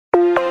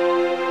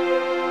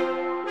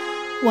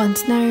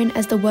Once known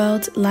as the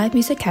world's live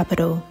music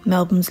capital,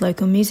 Melbourne's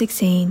local music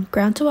scene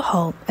ground to a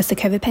halt as the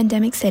COVID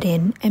pandemic set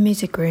in and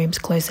music rooms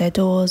closed their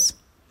doors.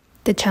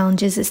 The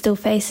challenges it still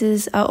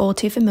faces are all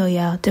too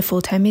familiar to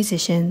full-time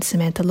musician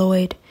Samantha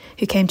Lloyd,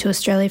 who came to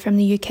Australia from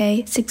the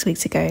UK 6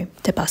 weeks ago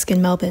to busk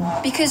in Melbourne.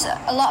 Because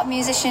a lot of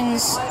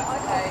musicians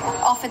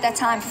offered their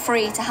time for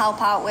free to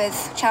help out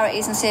with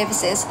charities and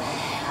services,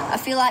 I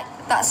feel like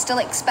that's still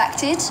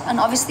expected, and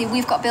obviously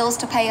we've got bills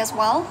to pay as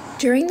well.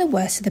 During the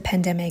worst of the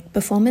pandemic,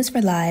 performers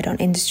relied on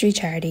industry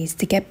charities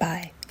to get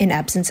by in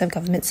absence of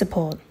government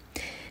support.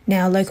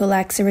 Now local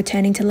acts are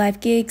returning to live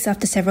gigs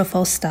after several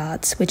false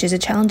starts, which is a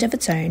challenge of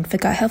its own for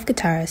Gut Health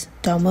guitarist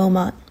Don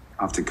Wilmot.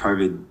 After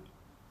COVID,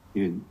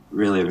 you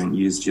really haven't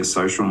used your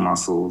social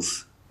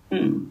muscles,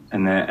 and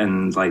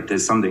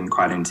there's something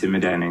quite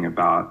intimidating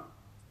about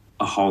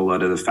a whole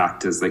lot of the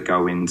factors that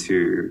go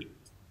into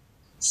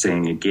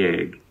seeing a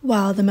gig.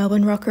 While the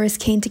Melbourne rocker is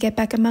keen to get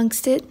back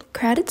amongst it,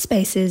 crowded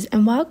spaces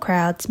and wild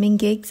crowds mean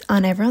gigs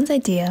aren't everyone's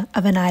idea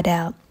of a night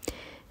out.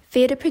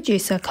 Theatre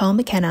producer Cole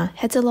McKenna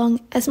heads along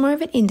as more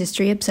of an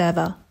industry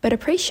observer, but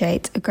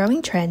appreciates a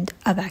growing trend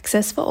of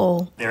access for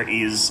all. There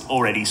is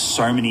already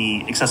so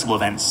many accessible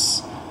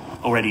events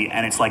already,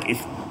 and it's like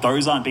if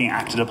those aren't being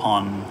acted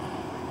upon,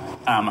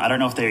 I don't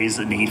know if there is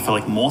a need for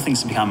more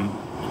things to become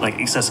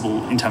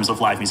accessible in terms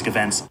of live music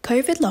events.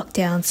 COVID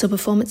lockdown saw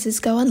performances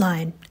go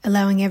online,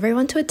 allowing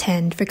everyone to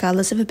attend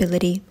regardless of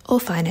ability or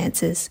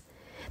finances.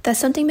 That's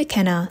something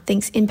McKenna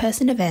thinks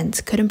in-person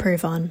events could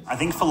improve on. I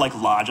think for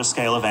larger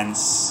scale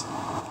events,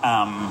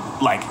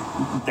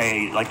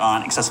 they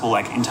aren't accessible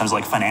in terms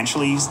of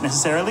financially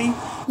necessarily.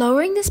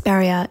 Lowering this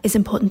barrier is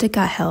important to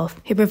Gut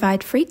Health, who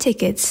provide free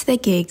tickets to their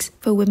gigs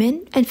for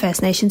women and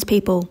First Nations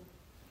people.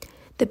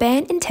 The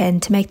band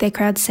intend to make their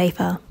crowds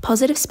safer,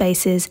 positive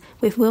spaces,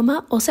 with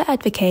Wilma also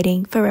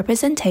advocating for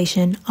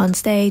representation on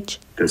stage.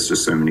 There's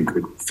just so many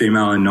good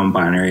female and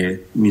non-binary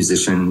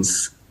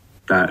musicians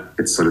that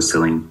it's sort of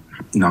silly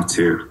not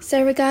to.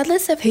 So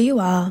regardless of who you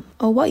are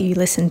or what you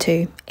listen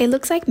to, it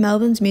looks like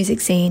Melbourne's music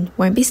scene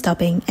won't be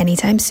stopping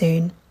anytime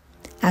soon.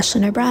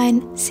 Ashlyn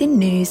O'Brien, SYN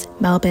News,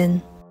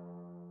 Melbourne.